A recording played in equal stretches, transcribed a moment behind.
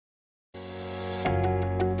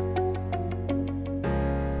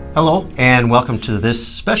Hello and welcome to this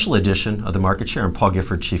special edition of the Market Share. I'm Paul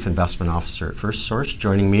Gifford, Chief Investment Officer at First Source.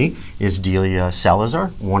 Joining me is Delia Salazar,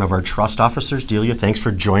 one of our trust officers. Delia, thanks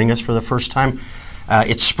for joining us for the first time.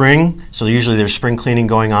 It's spring, so usually there's spring cleaning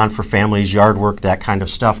going on for families, yard work, that kind of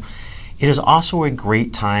stuff. It is also a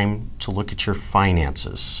great time to look at your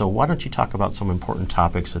finances. So why don't you talk about some important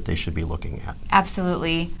topics that they should be looking at?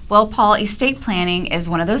 Absolutely. Well, Paul, estate planning is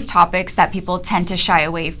one of those topics that people tend to shy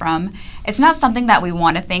away from. It's not something that we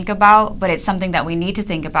want to think about, but it's something that we need to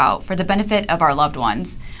think about for the benefit of our loved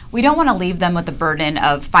ones. We don't want to leave them with the burden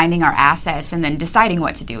of finding our assets and then deciding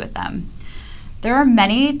what to do with them. There are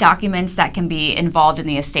many documents that can be involved in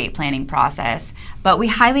the estate planning process, but we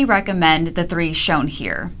highly recommend the three shown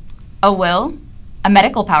here. A will, a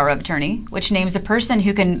medical power of attorney, which names a person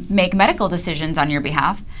who can make medical decisions on your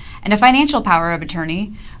behalf, and a financial power of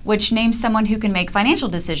attorney, which names someone who can make financial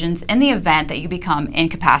decisions in the event that you become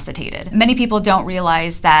incapacitated. Many people don't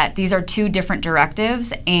realize that these are two different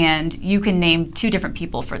directives and you can name two different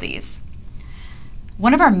people for these.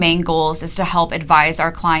 One of our main goals is to help advise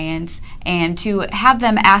our clients and to have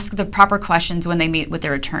them ask the proper questions when they meet with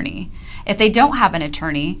their attorney. If they don't have an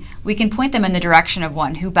attorney, we can point them in the direction of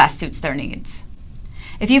one who best suits their needs.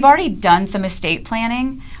 If you've already done some estate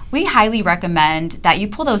planning, we highly recommend that you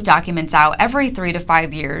pull those documents out every 3 to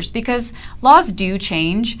 5 years because laws do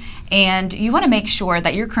change and you want to make sure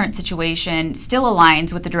that your current situation still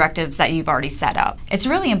aligns with the directives that you've already set up. It's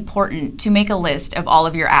really important to make a list of all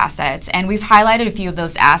of your assets, and we've highlighted a few of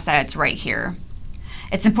those assets right here.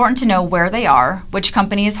 It's important to know where they are, which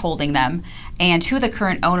company is holding them, and who the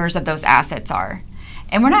current owners of those assets are.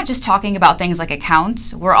 And we're not just talking about things like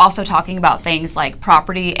accounts, we're also talking about things like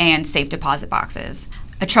property and safe deposit boxes.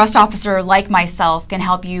 A trust officer like myself can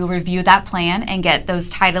help you review that plan and get those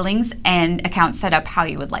titlings and accounts set up how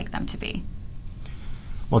you would like them to be.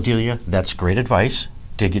 Well, Delia, that's great advice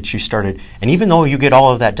to get you started. And even though you get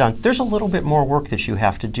all of that done, there's a little bit more work that you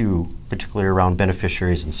have to do, particularly around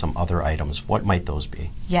beneficiaries and some other items. What might those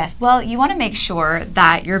be? Yes, well, you want to make sure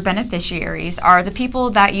that your beneficiaries are the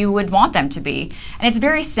people that you would want them to be. And it's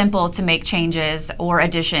very simple to make changes or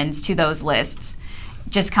additions to those lists.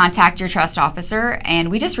 Just contact your trust officer,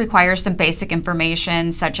 and we just require some basic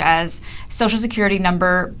information such as social security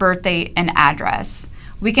number, birth date, and address.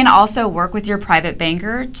 We can also work with your private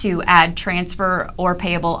banker to add transfer or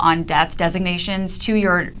payable on death designations to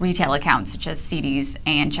your retail accounts, such as CDs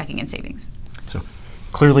and checking and savings. So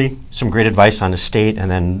clearly some great advice on estate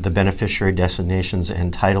and then the beneficiary designations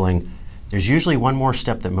and titling. There's usually one more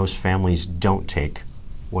step that most families don't take.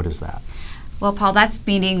 What is that? Well, Paul, that's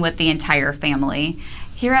meeting with the entire family.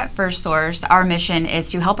 Here at First Source, our mission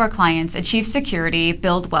is to help our clients achieve security,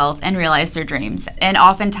 build wealth, and realize their dreams. And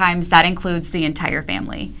oftentimes that includes the entire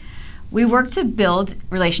family. We work to build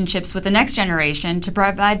relationships with the next generation to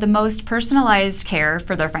provide the most personalized care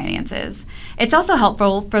for their finances. It's also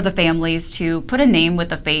helpful for the families to put a name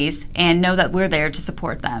with a face and know that we're there to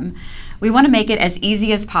support them. We want to make it as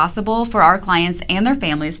easy as possible for our clients and their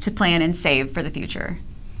families to plan and save for the future.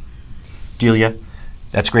 Delia,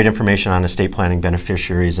 that's great information on estate planning,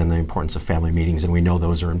 beneficiaries, and the importance of family meetings, and we know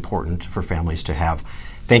those are important for families to have.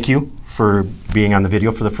 Thank you for being on the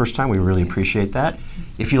video for the first time. We really appreciate that.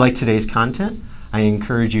 If you like today's content, I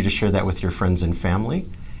encourage you to share that with your friends and family.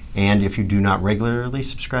 And if you do not regularly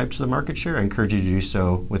subscribe to the Market Share, I encourage you to do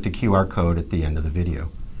so with the QR code at the end of the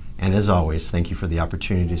video. And as always, thank you for the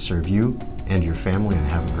opportunity to serve you and your family, and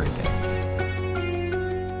have a great day.